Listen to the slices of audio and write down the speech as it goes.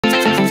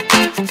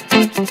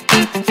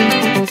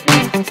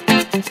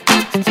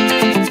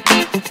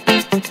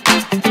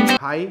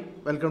Hi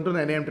welcome to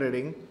 9am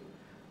trading.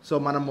 So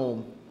మనము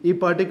ఈ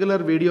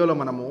particular వీడియోలో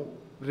మనము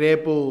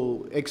రేపు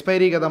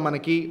ఎక్స్పైరీ కదా,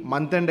 మనకి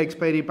మంత్ ఎండ్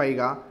ఎక్స్పైరీ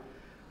పైగా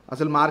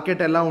అసలు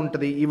మార్కెట్ ఎలా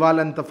ఉంటుంది,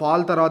 ఇవాళంత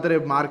ఫాల్ తర్వాత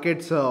రేపు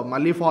మార్కెట్స్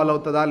మళ్ళీ ఫాల్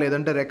అవుతుందా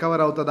లేదంటే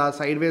రికవర్ అవుతుందా,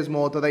 సైడ్ వేస్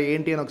మూవ్ అవుతుందా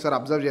ఏంటి అని ఒకసారి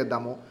అబ్జర్వ్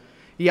చేద్దాము.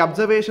 ఈ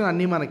అబ్జర్వేషన్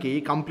అన్నీ మనకి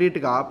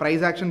కంప్లీట్గా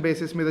ప్రైస్ యాక్షన్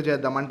బేసిస్ మీద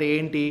చేద్దాం. అంటే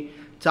ఏంటి,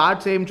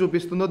 చార్ట్స్ ఏం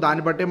చూపిస్తుందో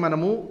దాన్ని బట్టే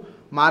మనము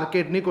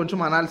మార్కెట్ని కొంచెం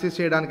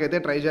అనాలిసిస్ చేయడానికి అయితే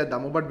ట్రై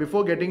చేద్దాము. But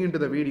before getting in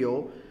to the video,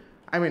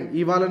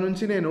 ఇవాళ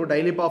నుంచి నేను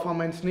డైలీ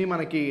పర్ఫార్మెన్స్ని,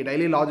 మనకి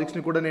డైలీ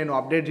లాజిక్స్ని కూడా నేను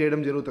అప్డేట్ చేయడం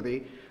జరుగుతుంది.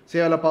 సో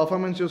ఇవాళ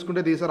పర్ఫార్మెన్స్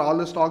చూసుకుంటే these are all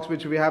the stocks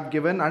which we have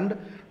given, and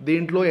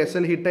దీంట్లో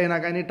ఎస్ఎల్ హిట్ అయినా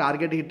కానీ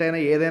టార్గెట్ హిట్ అయినా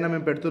ఏదైనా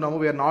మేము పెడుతున్నాము.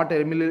 We are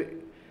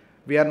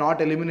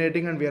not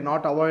eliminating and we are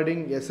not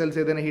avoiding ఎస్ఎల్స్.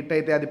 ఏదైనా హిట్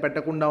అయితే అది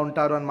పెట్టకుండా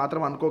ఉంటారు అని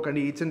మాత్రం అనుకోకండి.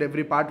 Each and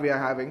every part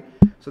we are having.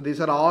 So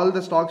these are all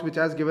the stocks which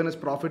has given is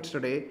profits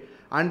today.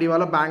 And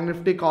ఇవాళ బ్యాంక్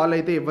నిఫ్టీ కాల్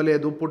అయితే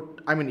ఇవ్వలేదు,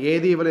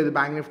 ఏది ఇవ్వలేదు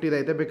బ్యాంక్ నిఫ్టీది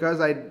అయితే, because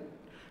I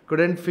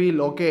couldn't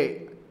feel okay.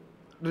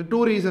 2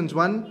 reasons.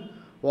 1,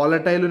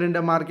 volatile ఉండే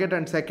మార్కెట్,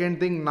 అండ్ సెకండ్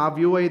థింగ్, నా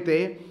view అయితే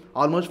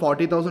almost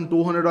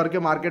 40,200 వరకే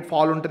మార్కెట్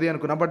ఫాల్ ఉంటుంది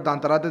అనుకున్నా, బట్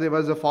దాని తర్వాత they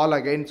was a fall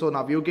again. So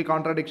నా వ్యూకి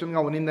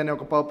కాంట్రాడిక్షన్గా ఉన్నిందనే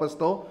ఒక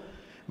పర్పస్తో,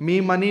 మీ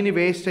మనీని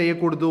వేస్ట్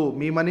చేయకూడదు,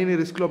 మీ మనీని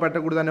రిస్క్లో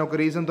పెట్టకూడదు అనే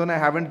ఒక రీజన్తోనే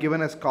I haven't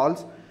given yes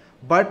calls.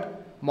 But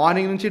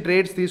morning నుంచి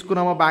ట్రేడ్స్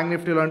తీసుకున్నామా బ్యాంక్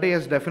నిఫ్టీలో అంటే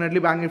ఎస్, డెఫినెట్లీ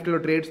బ్యాంక్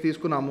నిఫ్టీలో ట్రేడ్స్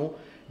తీసుకున్నాము.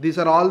 These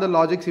are all the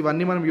logics.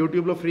 ఇవన్నీ మనం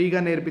యూట్యూబ్లో ఫ్రీగా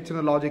నేర్పించిన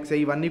లాజిక్సే,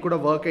 ఇవన్నీ కూడా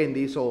వర్క్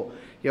అయింది. సో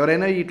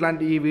ఎవరైనా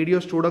ఈ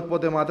వీడియోస్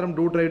చూడకపోతే మాత్రం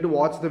do try to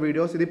watch the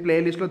videos. ఇది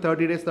ప్లేలిస్ట్లో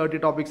 30 days 30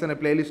 topics అనే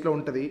ప్లేలిస్ట్లో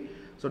ఉంటుంది.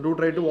 So do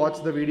try to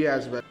watch the video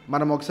as well.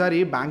 మనం ఒకసారి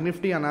బ్యాంక్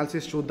నిఫ్టీ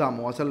అనాలిసిస్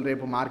చూద్దాము, అసలు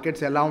రేపు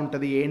మార్కెట్స్ ఎలా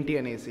ఉంటుంది ఏంటి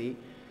అనేసి.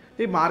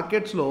 ఈ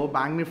మార్కెట్స్లో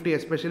బ్యాంక్ నిఫ్టీ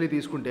ఎస్పెషల్లీ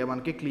తీసుకుంటే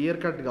మనకి క్లియర్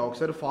కట్గా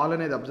ఒకసారి ఫాల్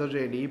అనేది అబ్జర్వ్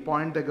చేయండి. ఈ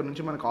పాయింట్ దగ్గర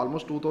నుంచి మనకు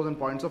ఆల్మోస్ట్ 2000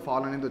 points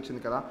ఫాల్ అనేది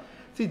వచ్చింది కదా.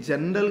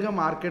 జనరల్గా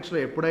మార్కెట్స్లో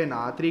ఎప్పుడైనా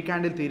 3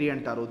 candle థియరీ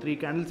అంటారు. 3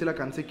 candles ఇలా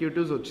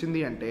కన్సిక్యూటివ్స్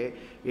వచ్చింది అంటే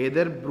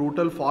either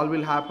brutal fall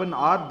will happen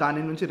are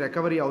దాని నుంచి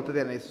రికవరీ అవుతుంది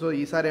అనేసి. సో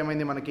ఈసారి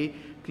ఏమైంది, మనకి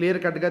క్లియర్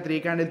కట్గా 3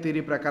 candle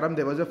థియరీ ప్రకారం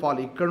దే వాజ్ ఎ ఫాల్.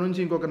 ఇక్కడ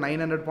నుంచి ఇంకొక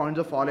 900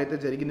 points ఫాల్ అయితే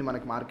జరిగింది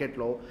మనకి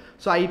మార్కెట్లో.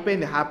 సో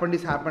అయిపోయింది,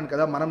 హ్యాపెండ్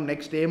కదా. మనం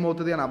నెక్స్ట్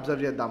ఏమవుతుంది అని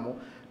అబ్జర్వ్ చేద్దాము.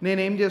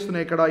 నేనేం చేస్తున్నా,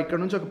 ఇక్కడ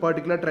నుంచి ఒక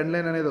పర్టికులర్ ట్రెండ్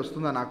లైన్ అనేది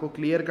వస్తుందా నాకు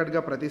క్లియర్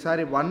కట్గా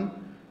ప్రతిసారి 1,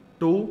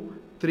 2,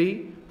 3,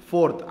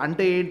 4th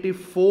అంటే ఏంటి,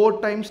 4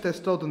 times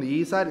టెస్ట్ అవుతుంది.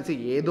 ఈసారి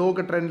ఏదో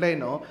ఒక ట్రెండ్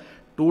లైన్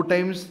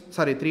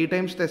 3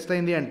 times టెస్ట్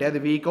అయింది అంటే అది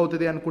వీక్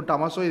అవుతుంది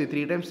అనుకుంటామా. సో ఇది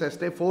 3 times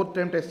టెస్ట్ అయ్యి 4th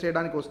time టెస్ట్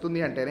చేయడానికి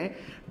వస్తుంది అంటేనే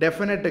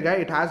డెఫినెట్గా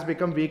ఇట్ హ్యాస్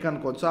బికమ్ వీక్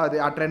అనుకోవచ్చు. సో అది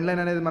ఆ ట్రెండ్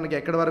లైన్ అనేది మనకి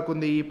ఎక్కడి వరకు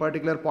ఉంది, ఈ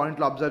పర్టికులర్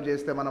పాయింట్లో అబ్జర్వ్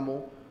చేస్తే మనము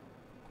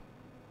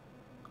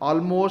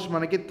ఆల్మోస్ట్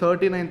మనకి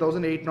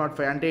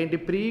 39,805 అంటే ఏంటి,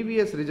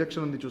 ప్రీవియస్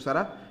రిజెక్షన్ ఉంది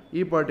చూసారా,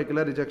 ఈ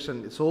పర్టికులర్ రిజెక్షన్.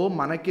 సో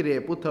మనకి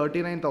రేపు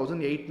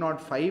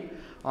 39,805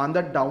 on the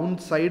down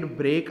side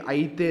break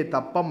అయితే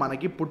తప్ప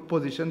మనకి పుట్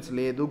పొజిషన్స్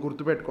లేదు,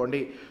 గుర్తుపెట్టుకోండి.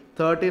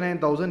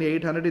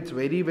 39,800 it's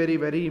very very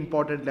very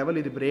important level.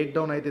 ఇది బ్రేక్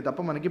డౌన్ అయితే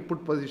తప్ప మనకి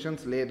పుట్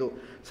పొజిషన్స్ లేదు.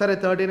 సరే,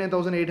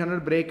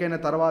 39,800 బ్రేక్ అయిన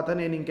తర్వాత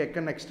నేను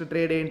ఇంకెక్కడ నెక్స్ట్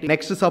ట్రేడ్ ఏంటి,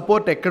 నెక్స్ట్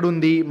సపోర్ట్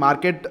ఎక్కడుంది,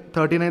 మార్కెట్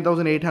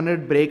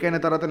 39,800 బ్రేక్ అయిన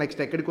తర్వాత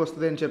నెక్స్ట్ ఎక్కడికి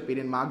వస్తుంది అని చెప్పి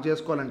నేను మార్క్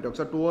చేసుకోవాలంటే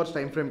ఒకసారి 2 hours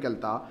టైం ఫ్రేమ్కి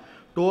వెళ్తా.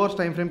 2 hours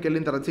టైం ఫ్రేమ్కి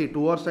వెళ్ళిన తర్వాత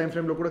 2 hours టైం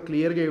ఫ్రేమ్లో కూడా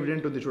క్లియర్గా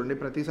ఎవిడెంట్ ఉంది చూడండి.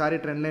 ప్రతిసారి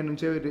ట్రెండ్ లైన్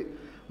నుంచే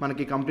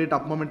మనకి కంప్లీట్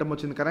అప్ మొమెంటం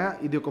వచ్చింది కదా.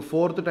 ఇది ఒక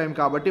 4th టైం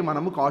కాబట్టి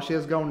మనము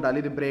కాషియస్గా ఉండాలి,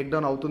 ఇది బ్రేక్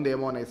డౌన్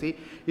అవుతుందేమో అనేసి.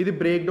 ఇది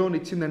బ్రేక్ డౌన్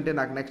ఇచ్చిందంటే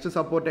నాకు నెక్స్ట్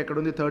సపోర్ట్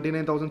ఎక్కడుంది,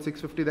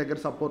 39,650 దగ్గర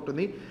సపోర్ట్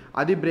ఉంది.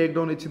 అది బ్రేక్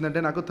డౌన్ ఇచ్చిందంటే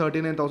నాకు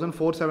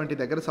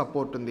 39,470 దగ్గర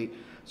సపోర్ట్ ఉంది.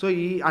 సో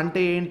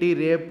అంటే ఏంటి,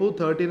 రేపు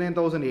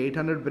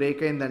 39,800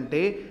 బ్రేక్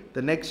అయిందంటే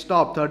ద నెక్స్ట్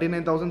స్టాప్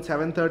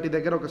 39,730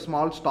 దగ్గర ఒక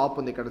స్మాల్ స్టాప్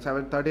ఉంది. ఇక్కడ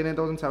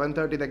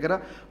 39,730 దగ్గర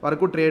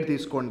వరకు ట్రేడ్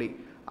తీసుకోండి.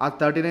 ఆ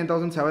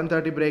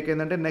 39,730 బ్రేక్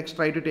అయిందంటే next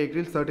try to take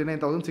reels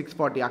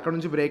 39,640. అక్కడ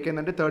నుంచి బ్రేక్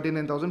అయిందంటే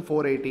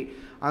 39,480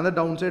 on the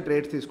down side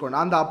trades తీసుకోండి.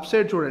 ఆన్ ద అప్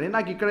సైడ్ చూడండి,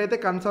 నాకు ఇక్కడైతే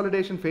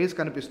కన్సాలిడేషన్ ఫేస్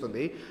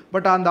కనిపిస్తుంది,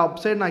 but on the up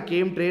side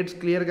నాకేం ట్రేడ్స్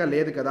క్లియర్గా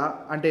లేదు కదా.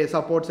 అంటే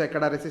సపోర్ట్స్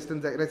ఎక్కడ,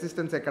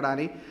 రెసిస్టెన్స్ ఎక్కడ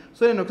అని.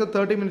 సో నేను ఒకసారి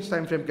 30 minutes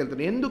టైం ఫ్రేమ్కి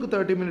వెళ్తున్నాను. ఎందుకు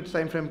 30 minutes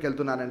టైం ఫ్రేమ్కి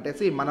వెళ్తున్నానంటే,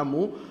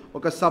 మనము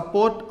ఒక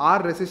సపోర్ట్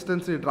ఆర్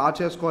రెసిస్టెన్స్ని డ్రా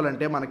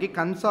చేసుకోవాలంటే మనకి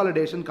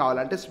కన్సాలిడేషన్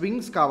కావాలి, అంటే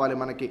స్వింగ్స్ కావాలి.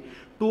 మనకి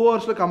 2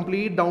 hours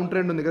కంప్లీట్ డౌన్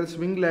ట్రెండ్ ఉంది కదా,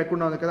 స్వింగ్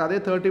లేకుండా ఉంది కదా. అదే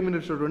 30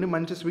 minutes చూడండి,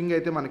 మంచి స్వింగ్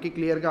అయితే మనకి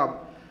క్లియర్గా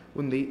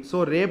ఉంది. సో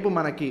రేపు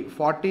మనకి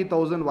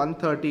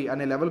 40,130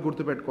 అనే లెవెల్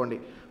గుర్తుపెట్టుకోండి.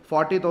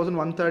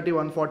 40,130,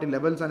 140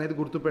 లెవెల్స్ అనేది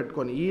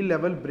గుర్తుపెట్టుకొని ఈ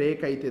లెవెల్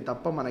బ్రేక్ అయితే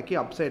తప్ప మనకి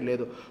అప్ సైడ్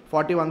లేదు.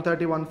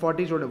 40,130,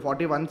 140 చూడండి,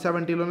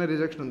 40,170లోనే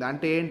రిజెక్షన్ ఉంది.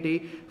 అంటే ఏంటి,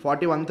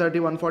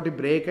 40,130, 140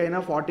 బ్రేక్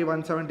అయినా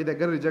 40,170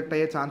 దగ్గర రిజెక్ట్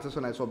అయ్యే ఛాన్సెస్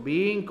ఉన్నాయి. సో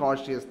బీయింగ్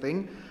కాషియస్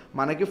థింగ్,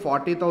 మనకి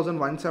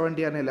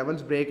 40,170 అనే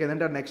లెవెల్స్ బ్రేక్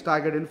అయిందంటే నెక్స్ట్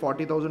టార్గెట్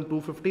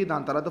 40,250,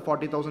 దాని తర్వాత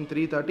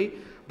 40,330,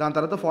 దాని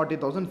తర్వాత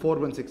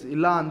 40,416.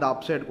 ఇలా అంద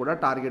అప్ సైడ్ కూడా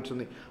టార్గెట్స్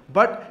ఉంది.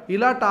 బట్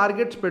ఇలా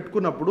టార్గెట్స్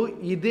పెట్టుకున్నప్పుడు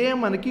ఇదే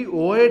మనకి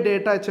ఓఏ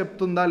డేటా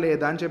చెప్తుందా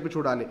లేదా అని చెప్పి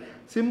చూడాలి.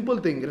 సింపుల్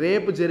థింగ్,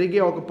 రేపు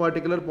జరిగే ఒక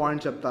పర్టికులర్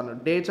పాయింట్ చెప్తాను.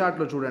 డే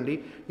చార్ట్లో చూడండి,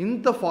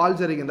 ఇంత ఫాల్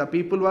జరిగిందా,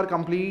 people were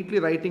completely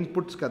writing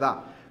puts కదా.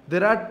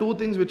 There are 2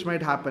 things which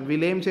might happen.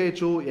 వీళ్ళు ఏం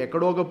చేయొచ్చు,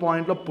 ఎక్కడో ఒక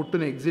పాయింట్లో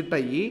పుట్టును ఎగ్జిట్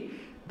అయ్యి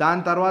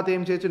దాని తర్వాత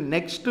ఏం చేయొచ్చు,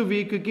 నెక్స్ట్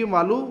వీక్కి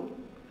వాళ్ళు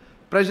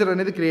ప్రెషర్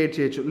అనేది క్రియేట్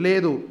చేయొచ్చు.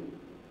 లేదు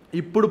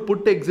ఇప్పుడు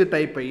పుట్ ఎగ్జిట్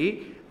అయిపోయి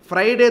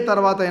ఫ్రైడే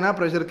తర్వాత అయినా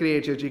ప్రెషర్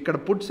క్రియేట్ చేయొచ్చు. ఇక్కడ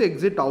పుట్స్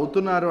ఎగ్జిట్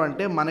అవుతున్నారు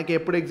అంటే మనకి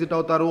ఎప్పుడు ఎగ్జిట్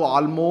అవుతారు,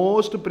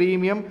 ఆల్మోస్ట్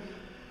ప్రీమియం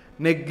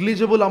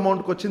నెగ్లిజిబుల్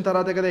అమౌంట్కి వచ్చిన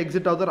తర్వాతే కదా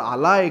ఎగ్జిట్ అవుతారు.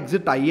 అలా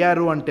ఎగ్జిట్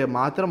అయ్యారు అంటే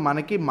మాత్రం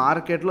మనకి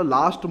మార్కెట్లో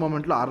లాస్ట్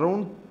మూమెంట్లో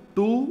అరౌండ్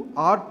 2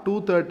 or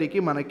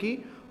 2:30కి మనకి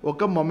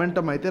ఒక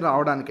మొమెంటం అయితే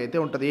రావడానికి అయితే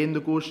ఉంటుంది.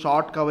 ఎందుకు,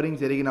 షార్ట్ కవరింగ్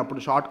జరిగినప్పుడు.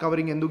 షార్ట్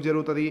కవరింగ్ ఎందుకు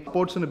జరుగుతుంది,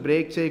 సపోర్ట్స్ని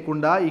బ్రేక్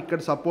చేయకుండా ఇక్కడ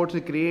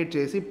సపోర్ట్స్ని క్రియేట్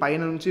చేసి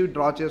పైన నుంచి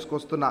డ్రా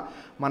చేసుకొస్తున్న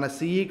మన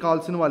సిఈ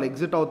కాల్స్ని వాళ్ళు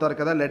ఎగ్జిట్ అవుతారు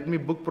కదా, లెట్ మీ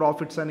బుక్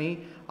ప్రాఫిట్స్ అని.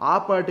 ఆ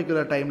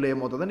పర్టికులర్ టైంలో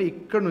ఏమవుతుందంటే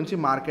ఇక్కడ నుంచి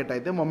మార్కెట్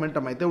అయితే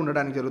మొమెంటం అయితే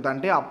ఉండడానికి జరుగుతుంది.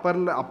 అంటే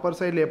అప్పర్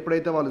సైడ్లో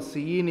ఎప్పుడైతే వాళ్ళు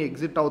సిఈని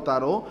ఎగ్జిట్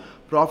అవుతారో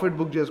ప్రాఫిట్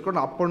బుక్ చేసుకోండి,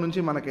 అప్పటి నుంచి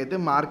మనకైతే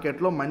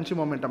మార్కెట్లో మంచి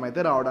మొమెంటం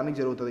అయితే రావడానికి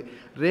జరుగుతుంది.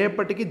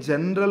 రేపటికి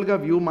జనరల్గా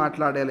వ్యూ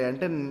మాట్లాడాలి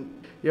అంటే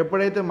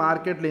ఎప్పుడైతే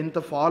మార్కెట్లో ఇంత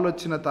ఫాల్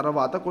వచ్చిన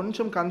తర్వాత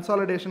కొంచెం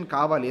కన్సాలిడేషన్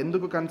కావాలి.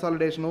 ఎందుకు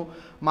కన్సాలిడేషను,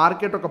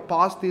 మార్కెట్ ఒక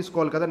పాస్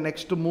తీసుకోవాలి కదా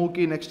నెక్స్ట్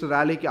మూవ్కి, నెక్స్ట్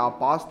ర్యాలీకి. ఆ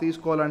పాస్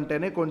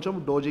తీసుకోవాలంటేనే కొంచెం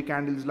డోజీ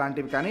క్యాండిల్స్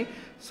లాంటివి కానీ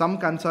సమ్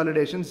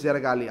కన్సాలిడేషన్స్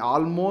జరగాలి.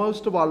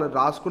 ఆల్మోస్ట్ వాళ్ళు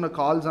రాసుకున్న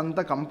కాల్స్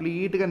అంతా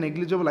కంప్లీట్గా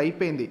నెగ్లిజిబుల్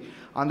అయిపోయింది.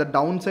 ఆన్ ద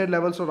డౌన్ సైడ్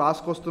లెవెల్స్లో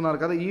రాసుకొస్తున్నారు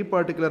కదా ఈ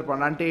పర్టికులర్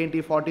పాయింట్. అంటే ఏంటి,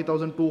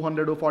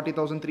 40,200,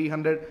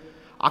 40,300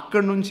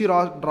 అక్కడ నుంచి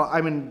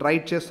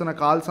రైట్ చేస్తున్న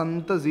కాల్స్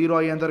అంతా జీరో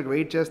అయ్యేంత వరకు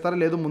వెయిట్ చేస్తారా,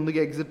 లేదు ముందుగా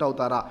ఎగ్జిట్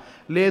అవుతారా?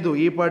 లేదు,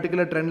 ఈ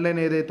పర్టికులర్ ట్రెండ్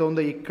లైన్ ఏదైతే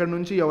ఉందో ఇక్కడ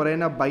నుంచి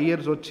ఎవరైనా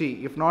బయ్యర్స్ వచ్చి,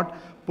 ఇఫ్ నాట్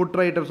పుట్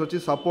రైటర్స్ వచ్చి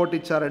సపోర్ట్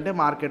ఇచ్చారంటే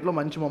మార్కెట్లో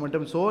మంచి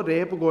మొమెంటం. సో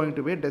రేపు going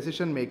to be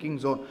decision making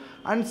zone.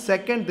 And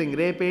second thing,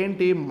 రేపు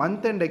ఏంటి,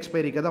 మంత్ ఎండ్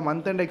ఎక్స్పైరీ కదా.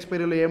 మంత్ ఎండ్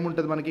ఎక్స్పైరీలో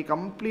ఏముంటుంది మనకి,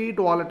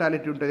 కంప్లీట్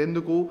వాలటాలిటీ ఉంటుంది.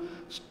 ఎందుకు,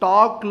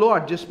 స్టాక్లో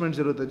అడ్జస్ట్మెంట్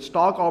జరుగుతుంది,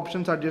 stock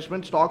options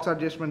adjustment, stocks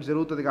adjustment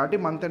జరుగుతుంది. కాబట్టి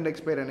మంత్ ఎండ్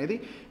ఎక్స్పైరీ అనేది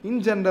ఇన్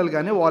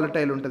జనరల్గానే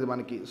వాలటైల్ ఉంటుంది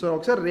మనకి. సో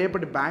ఒకసారి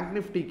రేపటి బ్యాంక్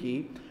నిఫ్టీకి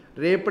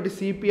రేపటి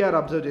సిపిఆర్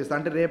అబ్జర్వ్ చేస్తే,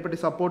 అంటే రేపటి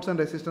సపోర్ట్స్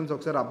అండ్ రెసిస్టెన్స్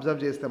ఒకసారి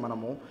అబ్జర్వ్ చేస్తే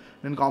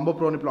నేను కాంబో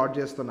ప్రోని ప్లాట్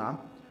చేస్తున్నా,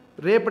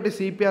 రేపటి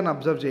సిపిఆర్ని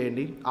అబ్జర్వ్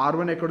చేయండి.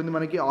 R1 ఎక్కడుంది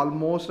మనకి,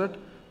 ఆల్మోస్ట్ అట్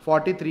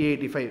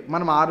 4385.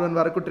 మనం R1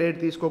 వరకు ట్రేడ్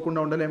తీసుకోకుండా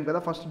ఉండలేము కదా.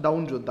 ఫస్ట్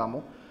డౌన్ చూద్దాము,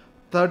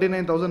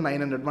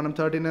 39,900. మనం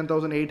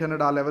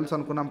 39,800 ఆ లెవెల్స్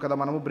అనుకున్నాం కదా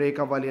మనము బ్రేక్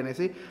అవ్వాలి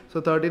అనేసి. సో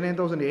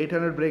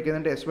 39,800 బ్రేక్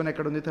ఏంటంటే S1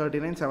 ఎక్కడ ఉంది,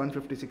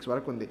 39,756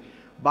 వరకు ఉంది.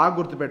 బాగా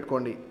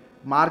గుర్తుపెట్టుకోండి,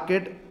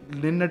 మార్కెట్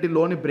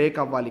నిన్నటిలోని బ్రేక్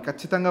అవ్వాలి,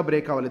 ఖచ్చితంగా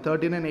బ్రేక్ అవ్వాలి.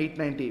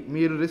 39,890.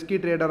 మీరు రిస్కీ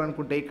ట్రేడర్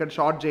అనుకుంటే ఇక్కడ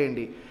షార్ట్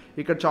చేయండి.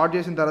 ఇక్కడ షార్ట్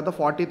చేసిన తర్వాత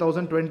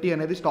 40,020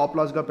 అనేది స్టాప్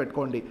లాస్గా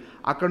పెట్టుకోండి.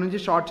 అక్కడ నుంచి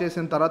షార్ట్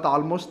చేసిన తర్వాత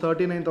ఆల్మోస్ట్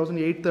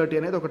 39,830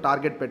 అనేది ఒక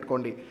టార్గెట్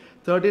పెట్టుకోండి.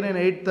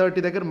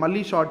 39,830 దగ్గర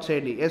మళ్ళీ షార్ట్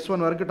చేయండి,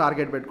 S1 వరకు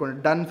టార్గెట్ పెట్టుకోండి.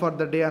 డన్ ఫర్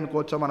ద డే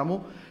అనుకోవచ్చా మనము.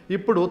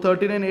 ఇప్పుడు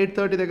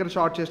 39,830 దగ్గర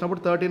షార్ట్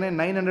చేసినప్పుడు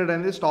 39,900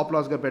 అనేది స్టాప్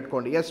లాస్గా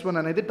పెట్టుకోండి, S1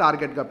 అనేది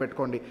టార్గెట్గా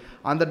పెట్టుకోండి.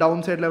 On the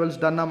down side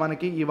levels డన్నా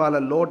మనకి. ఇవాళ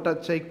లో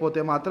టచ్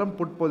చేయకపోతే మాత్రం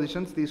పుట్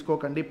పొజిషన్స్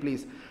తీసుకోకండి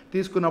ప్లీజ్.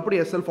 తీసుకున్నప్పుడు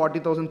SL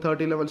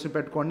 40,030 లెవెల్స్ని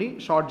పెట్టుకోండి,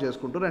 షార్ట్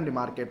చేసుకుంటూ రండి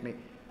మార్కెట్ని.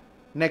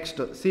 నెక్స్ట్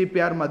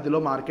సిపిఆర్ మధ్యలో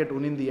మార్కెట్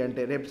ఉనింది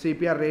అంటే రేపు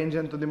సిపిఆర్ రేంజ్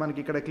ఎంత ఉంది మనకి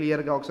ఇక్కడ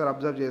క్లియర్గా ఒకసారి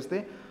అబ్జర్వ్ చేస్తే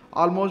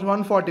ఆల్మోస్ట్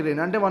 140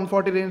 రేంజ్. అంటే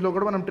 140 రేంజ్లో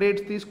కూడా మనం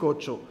ట్రేడ్స్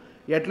తీసుకోవచ్చు.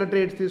 ఎట్లా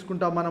ట్రేడ్స్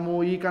తీసుకుంటాం మనము,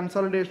 ఈ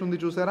కన్సాలిడేషన్ ఉంది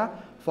చూసారా,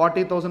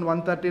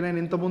 40,139.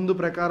 ఇంతకుముందు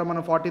ప్రకారం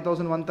మనం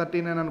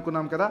 40,139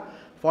 అనుకున్నాం కదా.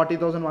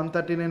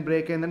 40,139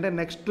 బ్రేక్ అయిందంటే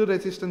నెక్స్ట్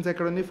రెసిస్టెన్స్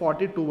ఎక్కడ ఉంది,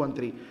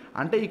 4213.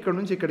 అంటే ఇక్కడ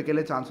నుంచి ఇక్కడికి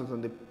వెళ్ళే ఛాన్సెస్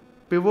ఉంది.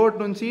 పివోట్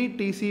నుంచి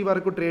టీసీ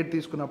వరకు ట్రేడ్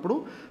తీసుకున్నప్పుడు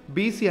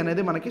బీసీ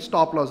అనేది మనకి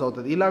స్టాప్ లాస్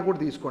అవుతుంది. ఇలా కూడా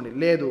తీసుకోండి.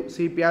 లేదు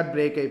సిపిఆర్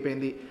బ్రేక్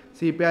అయిపోయింది,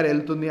 సిపిఆర్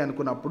వెళ్తుంది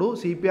అనుకున్నప్పుడు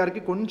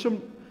సిపిఆర్కి కొంచెం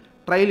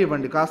ట్రైల్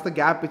ఇవ్వండి, కాస్త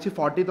గ్యాప్ ఇచ్చి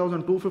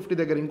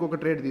 40,250 దగ్గర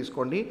ఇంకొక ట్రేడ్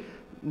తీసుకోండి.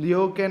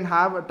 You can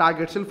have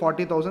target still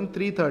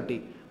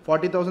 40,330.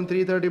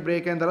 40,330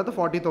 break అయిన తర్వాత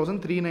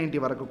 40,390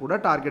 వరకు కూడా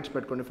టార్గెట్స్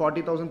పెట్టుకోండి.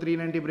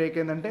 40,390 బ్రేక్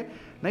అయిందంటే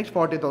నెక్స్ట్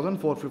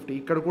 40,450.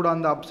 ఇక్కడ కూడా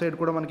అంద అప్ సైడ్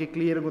కూడా మనకి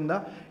క్లియర్గా ఉందా.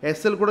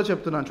 ఎస్ఎల్ కూడా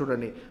చెప్తున్నాను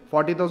చూడండి,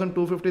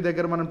 40,250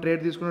 దగ్గర మనం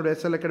ట్రేడ్ తీసుకున్నప్పుడు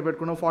ఎస్ఎల్ ఎక్కడ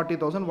పెట్టుకున్నాం,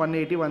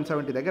 40,180,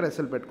 170 దగ్గర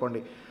ఎస్ఎల్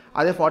పెట్టుకోండి.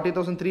 అదే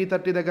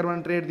 40,330 దగ్గర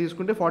మనం ట్రేడ్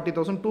తీసుకుంటే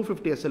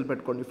 40,250 ఎస్ఎల్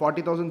పెట్టుకోండి.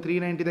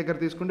 40,390 దగ్గర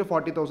తీసుకుంటే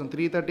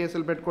 40,330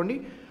 ఎస్ఎల్ పెట్టుకోండి.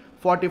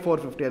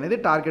 4450 అనేది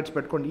టార్గెట్స్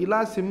పెట్టుకోండి. ఇలా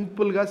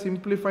సింపుల్గా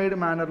సింప్లిఫైడ్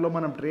మేనర్లో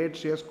మనం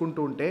ట్రేడ్స్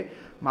చేసుకుంటూ ఉంటే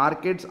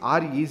మార్కెట్స్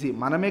ఆర్ ఈజీ.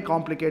 మనమే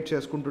కాంప్లికేట్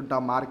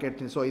చేసుకుంటుంటాం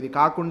మార్కెట్ని. సో ఇది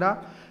కాకుండా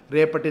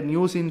రేపటి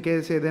న్యూస్ ఇన్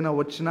కేస్ ఏదైనా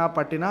వచ్చినా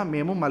పట్టినా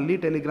మేము మళ్ళీ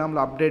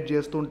టెలిగ్రామ్లో అప్డేట్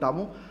చేస్తూ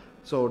ఉంటాము.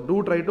 So do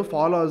try to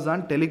follow us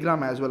on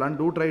Telegram as well, and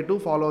do try to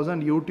follow us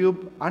on YouTube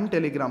and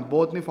Telegram,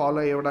 బోత్ని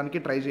follow అయ్యడానికి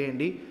try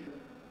చేయండి.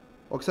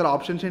 ఒకసారి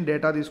ఆప్షన్ చైన్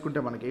డేటా తీసుకుంటే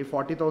మనకి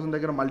 40,000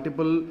 దగ్గర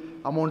multiple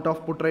amount of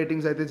put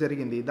writings అయితే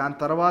జరిగింది. దాని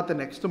తర్వాత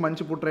నెక్స్ట్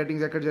మంచి పుట్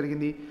రైటింగ్స్ ఎక్కడ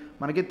జరిగింది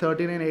మనకి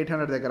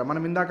 39,800 దగ్గర.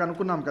 మనం ఇందాక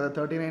అనుకున్నాం కదా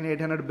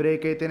 39,800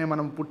 బ్రేక్ అయితేనే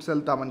మనం పుట్స్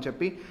వెళ్తామని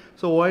చెప్పి.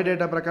 సో ఓఐ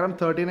డేటా ప్రకారం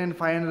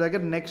 39,500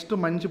 దగ్గర నెక్స్ట్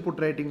మంచి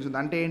పుట్ రైటింగ్స్ ఉంది.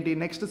 అంటే ఏంటి,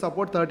 నెక్స్ట్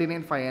సపోర్ట్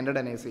 39,500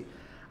 అనేసి.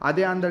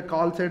 అదే అందర్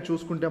కాల్ సైడ్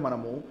చూసుకుంటే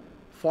మనము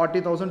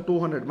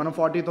 40,200, మనం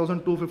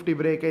 40,250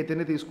 బ్రేక్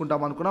అయితేనే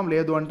తీసుకుంటాం అనుకున్నాం,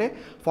 లేదు అంటే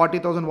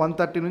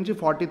 40,130 నుంచి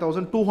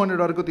 40,200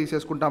 వరకు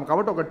తీసేసుకుంటాం,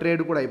 కాబట్టి ఒక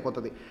ట్రేడ్ కూడా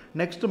అయిపోతుంది.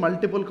 నెక్స్ట్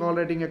మల్టిపుల్ కాల్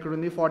రేటింగ్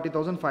ఎక్కడుంది?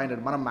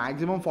 40,500, మనం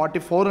మ్యాక్సిమం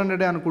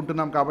 4,400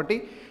 అనుకుంటున్నాం, కాబట్టి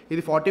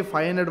ఇది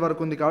 4,500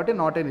 వరకు ఉంది, కాబట్టి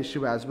not an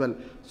issue as well.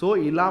 So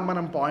ఇలా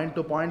మనం point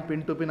to point,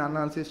 pin to pin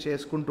analysis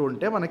చేసుకుంటూ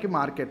ఉంటే మనకి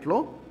మార్కెట్లో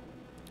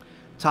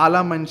చాలా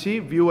మంచి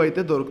వ్యూ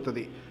అయితే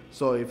దొరుకుతుంది.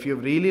 So if you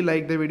really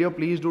like the video,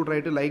 please do try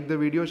to like the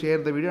video, share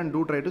the video, and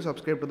do try to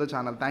subscribe to the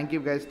channel. Thank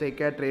you guys, take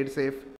care, trade safe.